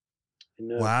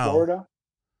 in Wow, Florida.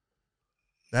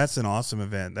 that's an awesome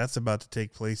event. That's about to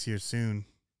take place here soon.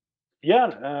 Yeah,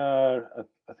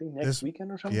 I think next This,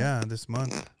 weekend or something. yeah, this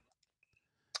month.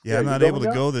 Yeah, Yeah, I'm you not able going to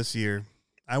there? go this year.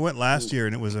 I went last Mm, year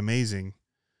and it was amazing.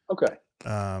 okay.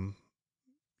 Um,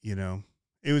 you know,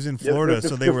 it was in Yeah, the, Florida, the,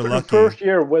 so they the, were fir- the lucky. first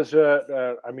year was,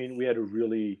 I mean, we had a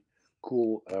really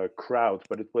cool crowd,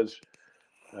 but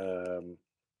um,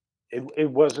 it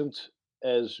wasn't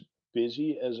as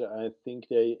busy as I think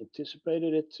they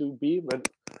anticipated it to be. But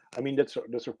I mean, that's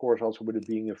of course also with it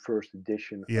being a first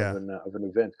edition Yeah, of an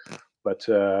event. But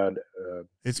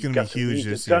it's going to be got to huge meet a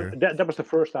this ton. year. That was the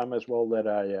first time as well that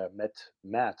I met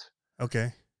Matt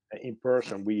Okay. in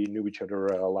person. We knew each other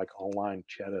like online,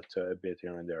 chatted a bit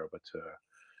here and there, but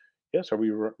yeah. So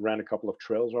we ran a couple of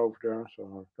trails over there,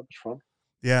 so that was fun.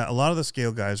 Yeah, a lot of the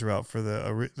scale guys were out for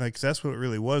the like 'cause that's what it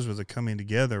really was a coming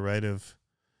together, right, of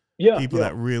Yeah, people yeah,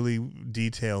 that really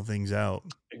detail things out.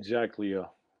 exactly. Yeah,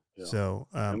 yeah. So,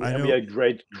 And I we know. had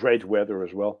great weather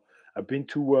as well. I've been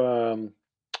to um,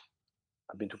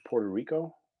 I've been to Puerto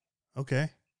Rico. Okay.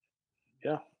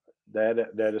 Yeah,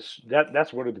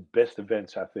 that's one of the best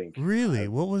events I think Really?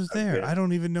 I've What was I've there? I been.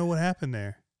 don't even know what happened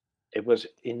there. It was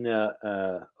in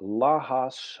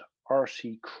Lajas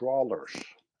RC Crawlers.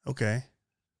 Okay.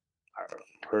 I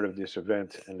heard of this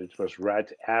event, and it was right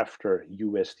after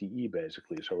USTE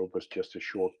basically, so it was just a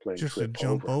short plane Just a trip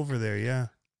jump over. over there, yeah.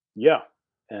 Yeah,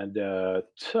 and a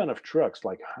ton of trucks,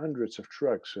 like hundreds of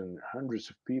trucks and hundreds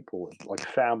of people, like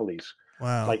families,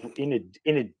 Wow. like in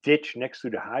a ditch next to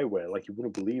the highway, like you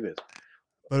wouldn't believe it.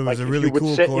 But it was Like a really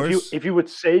cool course. if you would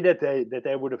say that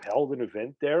they would have held an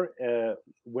event there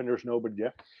when there's nobody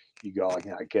there, you go like,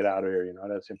 yeah, get out of here,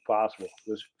 that's impossible. It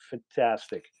was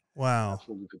fantastic, Wow.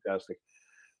 absolutely fantastic.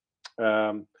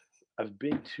 Um, I've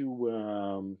been to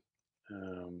um,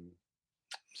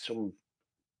 some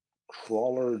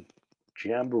crawler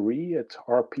jamboree at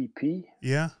RPP.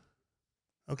 Yeah.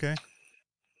 Okay.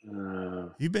 Uh,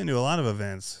 You've been to a lot of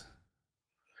events.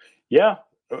 yeah,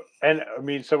 and I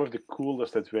mean some of the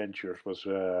coolest adventures was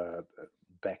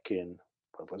back in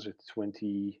what was it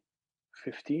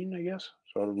 2015, I guess.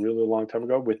 So a really long time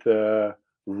ago with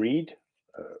Reed.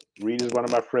 Reed is one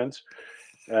of my friends.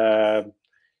 Um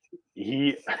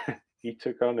he he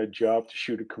took on a job to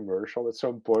shoot a commercial at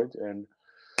some point, and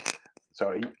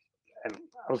so he and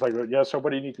I was like, yeah. So what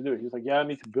do you need to do? He's like, yeah, I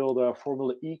need to build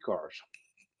Formula E cars.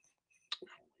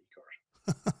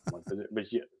 I'm like,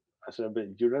 but yeah, I said,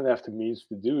 but you don't have the means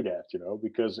to do that,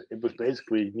 because it was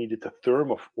basically needed to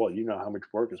thermo. Well, you know how much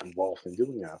work is involved in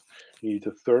doing that. You need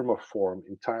to thermoform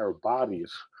entire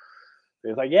bodies.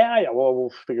 He's like, yeah, well,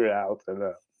 we'll figure it out.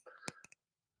 And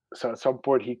so at some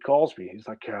point he calls me. He's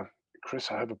like,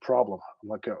 Chris, I have a problem. I'm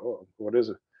like, oh, what is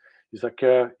it? He's like,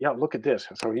 yeah, look at this.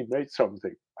 So he made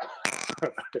something.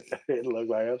 It looked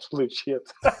like absolute shit.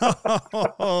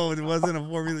 Oh, it wasn't a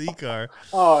Formula E car.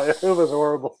 Oh, it was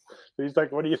horrible. He's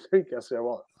like, what do you think? I said,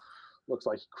 well, looks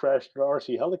like he crashed an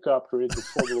RC helicopter into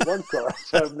Formula One car.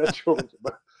 So I'm not sure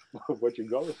what you're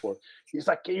going for. He's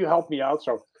like, can you help me out?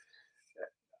 So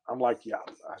I'm like, yeah.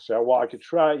 I said, well, I could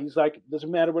try. He's like, doesn't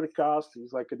matter what it costs.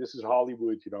 He's like, this is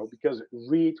Hollywood, because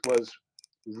Reed was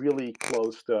really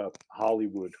close to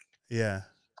Hollywood. Yeah.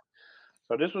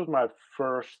 So this was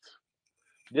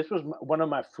one of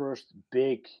my first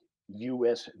big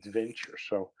US adventures.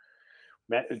 So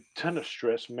a ton of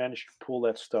stress. Managed to pull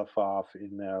that stuff off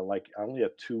in like I only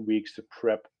had 2 weeks to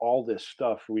prep all this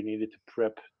stuff. We needed to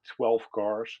prep 12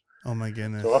 cars. Oh my So I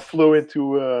goodness. flew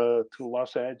into to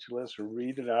Los Angeles.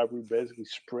 Reed and I were basically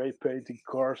spray painting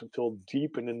cars until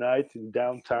deep in the night in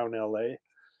downtown LA.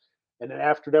 And then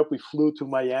after that, we flew to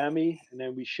Miami, and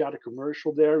then we shot a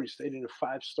commercial there. We stayed in a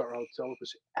 5-star hotel. It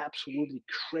was absolutely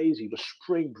crazy. It was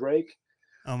spring break.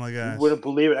 Oh my You gosh. wouldn't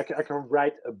believe it. I can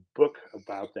write a book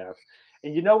about that.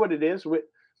 And you know what it is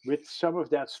with some of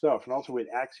that stuff, and also with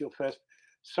Axial Fest.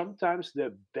 Sometimes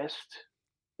the best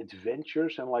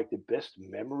adventures and like the best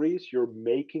memories, you're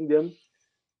making them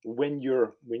when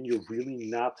you're really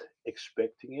not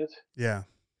expecting it. Yeah.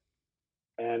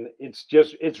 And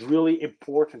it's really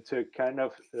important to kind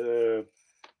of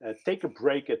take a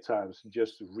break at times,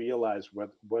 just to realize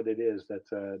what it is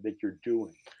that you're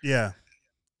doing, Yeah.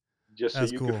 just so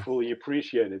That's you cool. can fully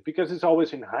appreciate it. Because it's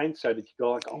always in hindsight that you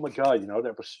go like, oh my god,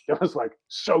 that was like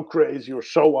so crazy or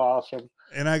so awesome.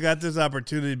 And I got this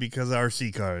opportunity because of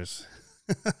RC cars.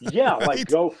 Yeah, like Right?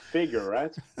 go figure,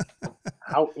 right?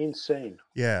 How insane.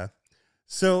 Yeah.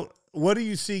 So what do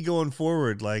you see going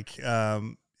forward? Like,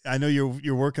 I know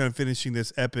you're working on finishing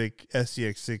this epic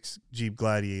SCX6 Jeep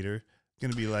Gladiator.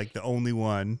 Going to be like the only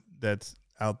one that's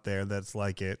out there that's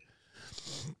like it.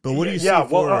 But what do you see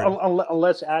forward?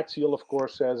 Unless Axial, of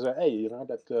course, says, "Hey,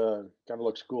 that kind of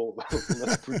looks cool.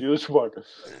 Let's produce one."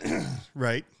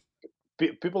 Right.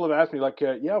 People have asked me, like,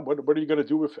 "Yeah, what are you going to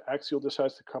do if Axial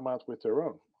decides to come out with their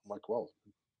own?" I'm like, "Well,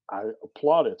 I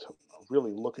applaud it. I'm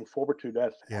really looking forward to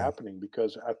that happening,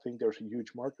 because I think there's a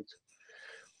huge market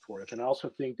for it, and I also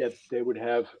think that they would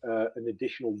have an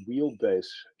additional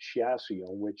wheelbase chassis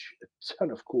on which a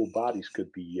ton of cool bodies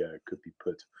could be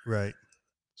put." Right.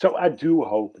 So I do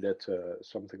hope that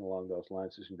something along those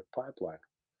lines is in the pipeline.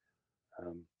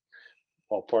 Um,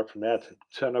 well, apart from that, a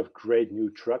ton of great new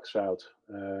trucks out.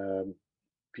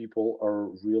 People are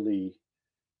really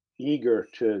eager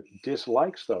to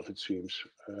dislike stuff, it seems.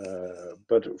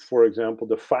 But for example,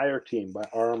 the Fire Team by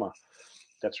Arma,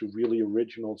 that's a really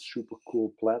original, super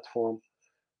cool platform.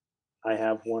 I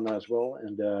have one as well,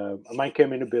 and mine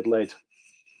came in a bit late.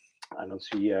 I don't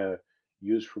see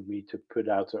use for me to put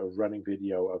out a running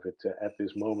video of it at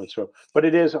this moment. So, but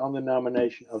it is on the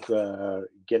nomination of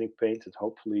getting painted.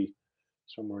 Hopefully,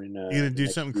 somewhere in. You gonna do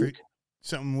next something week.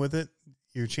 something with it?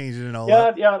 You're changing it all Yeah,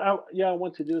 up? I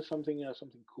want to do something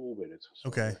cool with it. So,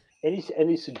 Okay.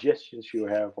 Any suggestions you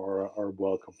have are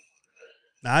welcome.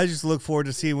 Now, I just look forward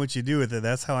to seeing what you do with it.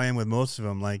 That's how I am with most of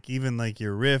them. Like even like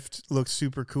your Rift looks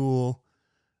super cool.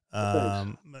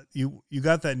 Thanks. You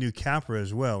got that new Capra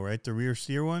as well, right? The rear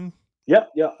steer one. Yeah,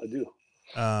 I do.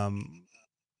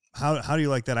 How do you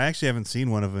like that? I actually haven't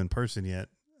seen one of them in person yet.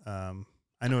 I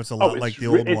know it's a lot like the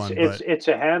old one, but it's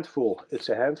a handful. It's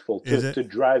a handful to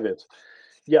drive it.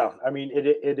 Yeah, I mean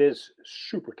it is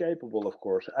super capable. Of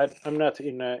course, I'm not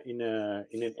in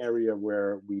an area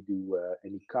where we do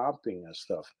any camping and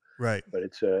stuff. right. But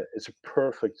it's a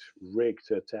perfect rig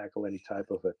to tackle any type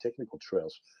of technical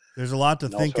trails. There's a lot to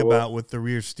think also, about with the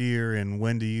rear steer and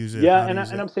when to use it. Yeah, and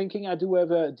I'm thinking I do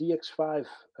have a DX5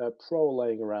 Pro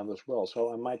laying around as well,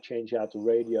 so I might change out the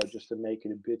radio just to make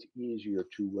it a bit easier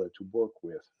to work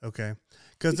with. Okay,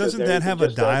 because doesn't that have a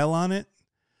dial on it?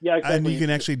 Yeah, exactly. And you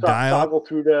can actually dial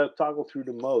toggle through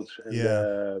the modes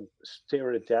and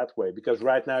steer it that way. Because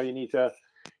right now you need to.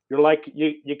 You're like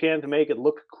you can't make it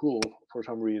look cool for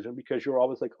some reason, because you're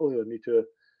always like, oh, I need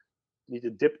to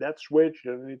dip that switch,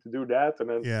 and I need to do that, and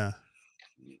then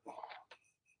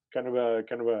kind of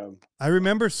a. I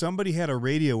remember somebody had a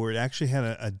radio where it actually had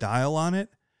a dial on it,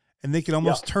 and they could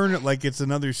almost turn it like it's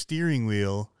another steering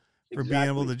wheel for being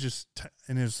able to just.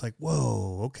 And it's like,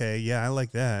 whoa, okay, yeah, I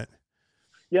like that.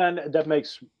 Yeah, and that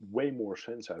makes way more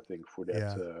sense, I think, for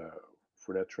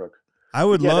that truck. I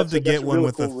would love to get one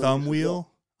with a thumb wheel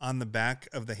on the back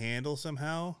of the handle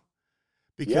somehow,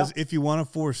 because if you want a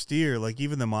 4-steer, like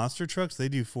even the monster trucks, they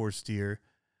do 4-steer,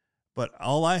 but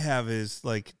all I have is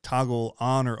like toggle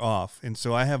on or off. And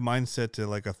so I have mine set to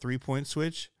like a 3-point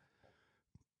switch.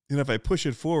 And if I push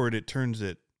it forward, it turns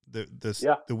it,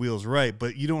 the wheels right,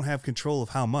 but you don't have control of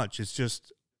how much. It's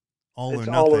just all or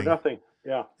nothing.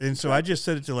 Yeah. And so I just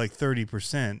set it to like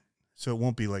 30%. So it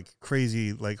won't be like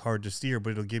crazy, like hard to steer,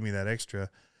 but it'll give me that extra.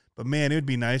 But man, it would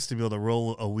be nice to be able to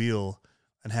roll a wheel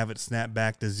and have it snap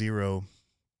back to 0.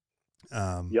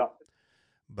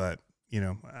 But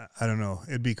I don't know.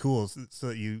 It'd be cool so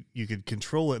that you could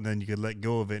control it and then you could let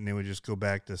go of it and it would just go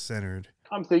back to centered.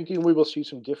 I'm thinking we will see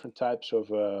some different types of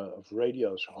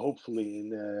radios, hopefully in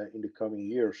the coming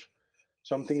years.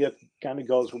 Something that kind of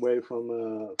goes away from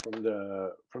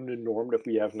the norm that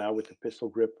we have now with the pistol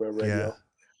grip radio. Yeah.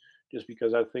 Just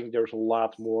because I think there's a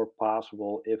lot more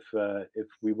possible if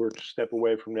we were to step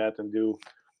away from that and do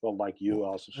like you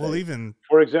also say. Well, even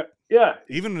for example,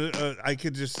 I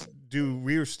could just do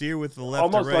rear steer with the left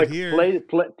almost or right like here.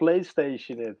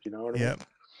 PlayStation it, you know what I mean?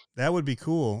 That would be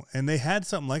cool. And they had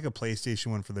something like a PlayStation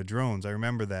one for the drones. I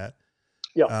remember that.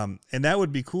 Yeah. And that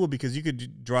would be cool because you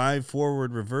could drive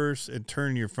forward, reverse, and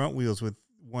turn your front wheels with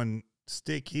one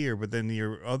stick here, but then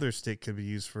your other stick could be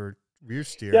used for rear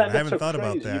steer. Yeah, I haven't thought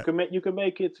crazy. about that. You can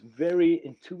make it very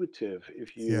intuitive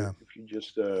if you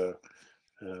just put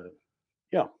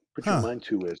your mind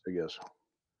to it, I guess.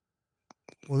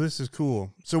 Well, this is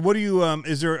cool. So what do you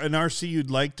is there an RC you'd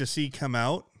like to see come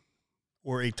out,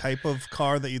 or a type of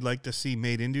car that you'd like to see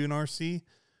made into an RC?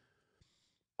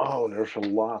 Oh, there's a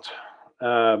lot.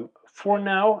 For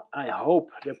now, I hope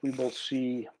that we will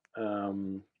see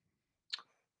an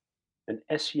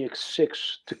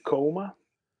SCX6 Tacoma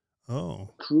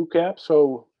crew cab,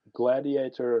 so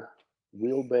Gladiator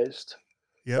wheel-based.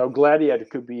 Yep. So Gladiator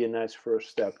could be a nice first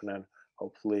step, and then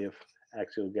hopefully if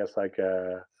Axial gets like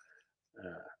a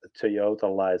Toyota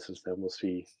license, then we'll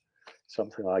see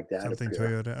something like that. Something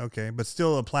appear. Toyota, okay, but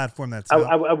still a platform that's.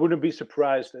 I wouldn't be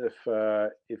surprised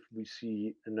if we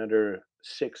see another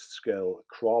 6th scale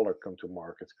crawler come to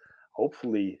market.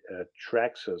 Hopefully,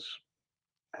 Traxxas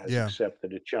has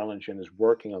accepted the challenge and is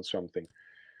working on something.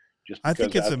 Just I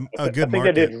think it's a good I think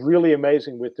market. they did really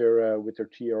amazing with their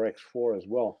TRX4 as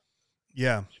well.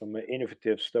 Yeah, some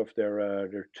innovative stuff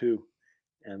there too.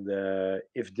 And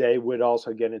if they would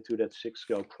also get into that 6th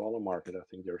scale crawler market, I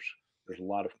think there's a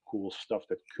lot of cool stuff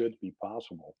that could be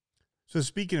possible. So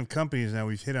speaking of companies, now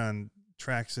we've hit on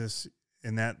Traxxas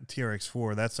and that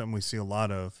TRX4. That's something we see a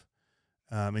lot of,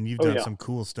 and you've done some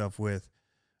cool stuff with.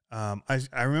 I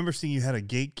remember seeing you had a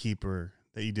Gatekeeper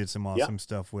that you did some awesome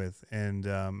stuff with. And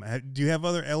do you have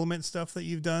other Element stuff that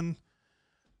you've done?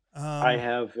 I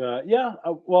have, I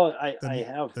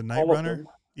have the Night Runner.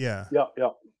 Yeah.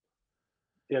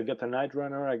 I got the Night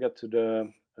Runner. I got to the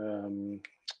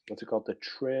what's it called, the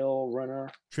Trail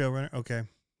Runner. Okay.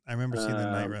 I remember seeing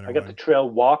the Night Runner. I got the Trail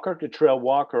Walker. The Trail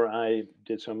Walker, I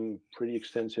did some pretty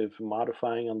extensive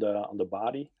modifying on the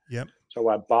body. Yep. So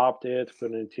I bobbed it,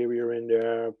 put an interior in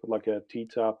there, put like a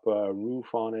T-top roof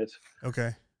on it.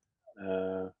 Okay.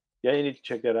 You need to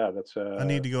check that out. That's I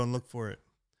need to go and look for it.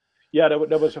 Yeah, that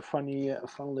was a fun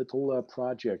little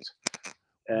project.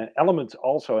 Element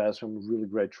also has some really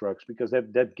great trucks because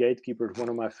that Gatekeeper is one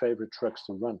of my favorite trucks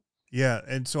to run. Yeah,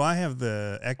 and so I have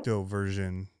the Ecto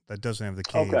version that doesn't have the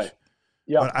cage. Okay.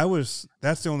 Yeah. But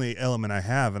that's the only Element I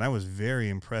have, and I was very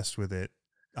impressed with it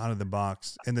out of the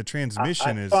box. And the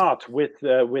transmission I thought with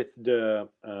the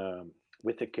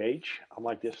cage, I'm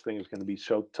like, this thing is going to be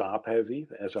so top heavy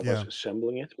as I was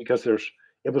assembling it, because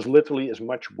it was literally as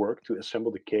much work to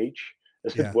assemble the cage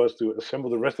as it was to assemble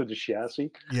the rest of the chassis.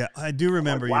 Yeah, I do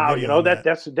remember. Wow,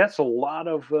 that's a lot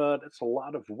of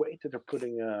weight that they're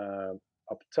putting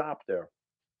up top there.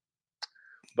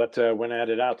 But when I had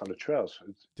it out on the trails,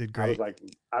 it did great. I was like,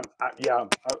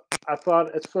 I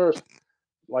thought at first,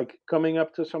 like coming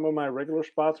up to some of my regular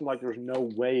spots, I'm like, there's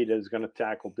no way that it's going to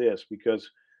tackle this,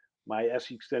 because my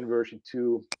SC10 version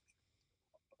 2,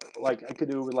 like I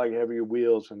could do it with like heavier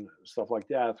wheels and stuff like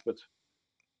that, but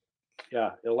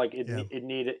it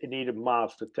needed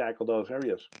mods to tackle those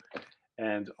areas.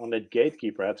 And on that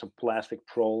Gatekeeper, I had some plastic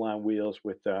Proline wheels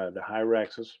with the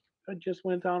Hyraxes. I just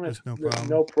went on it.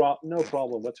 No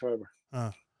problem whatsoever.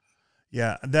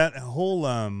 Yeah, that whole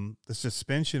the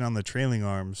suspension on the trailing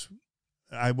arms,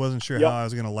 I wasn't sure how I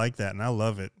was going to like that, and I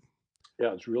love it.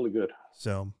 Yeah, it's really good.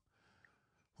 So,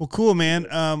 well, cool, man.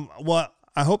 Well,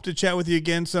 I hope to chat with you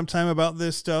again sometime about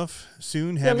this stuff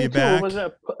soon. Have you back. It was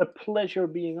a pleasure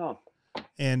being on.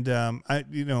 And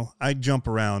I jump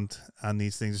around on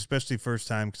these things, especially first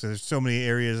time, because there's so many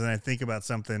areas, and I think about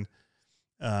something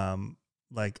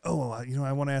like, I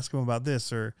want to ask him about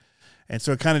this, and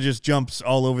so it kind of just jumps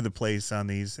all over the place on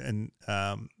these, and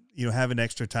having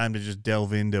extra time to just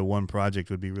delve into one project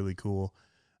would be really cool.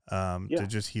 To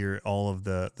just hear all of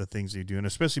the things you do, and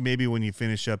especially maybe when you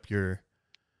finish up your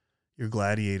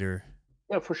Gladiator.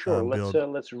 Yeah, for sure.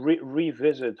 Let's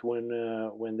revisit when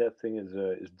that thing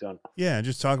is done. Yeah,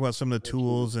 just talk about some of the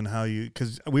tools and how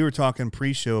because we were talking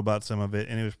pre-show about some of it,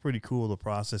 and it was pretty cool, the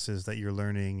processes that you're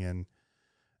learning and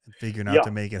figuring out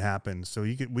to make it happen. So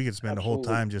we could spend a whole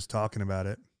time just talking about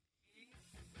it.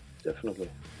 Definitely.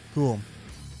 Cool.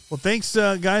 Well, thanks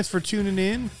guys for tuning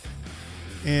in.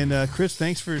 And Chris,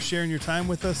 thanks for sharing your time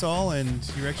with us all and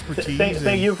your expertise.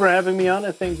 Thank you for having me on,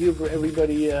 and thank you for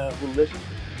everybody who listened.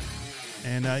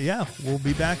 And we'll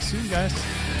be back soon, guys.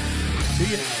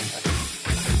 See ya.